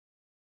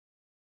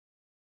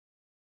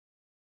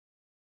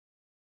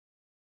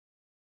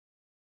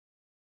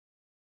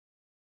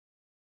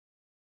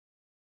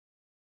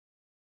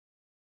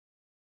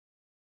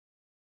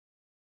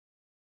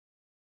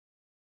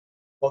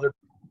Well, they're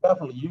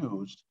definitely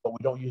used, but we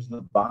don't use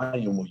the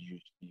volume we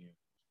used to use.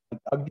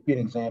 I'll give you an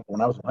example.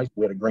 When I was in high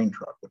school, we had a grain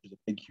truck, which is a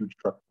big, huge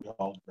truck we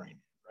hauled grain,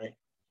 right?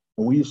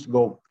 And we used to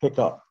go pick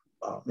up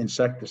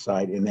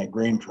insecticide in that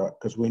grain truck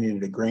because we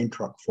needed a grain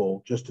truck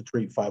full just to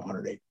treat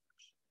 500 acres.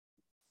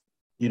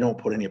 You don't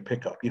put any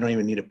pickup. You don't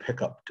even need a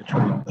pickup to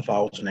treat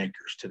 1,000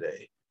 acres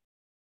today.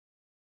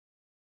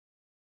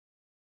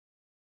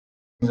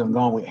 Things have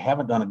gone. We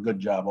haven't done a good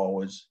job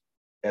always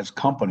as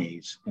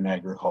companies in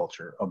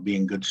agriculture of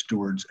being good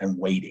stewards and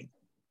waiting.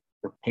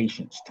 Their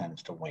patience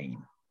tends to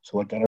wane. So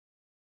what that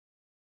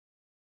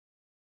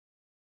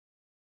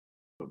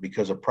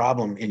because a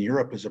problem in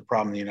Europe is a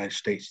problem in the United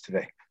States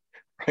today,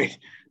 right?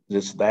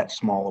 It's that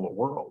small of a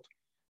world.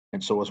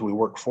 And so as we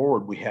work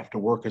forward, we have to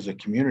work as a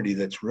community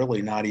that's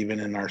really not even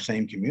in our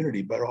same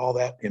community, but all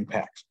that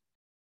impacts.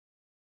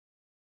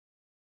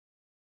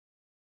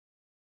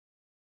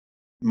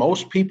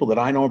 Most people that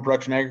I know in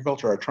production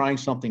agriculture are trying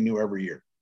something new every year.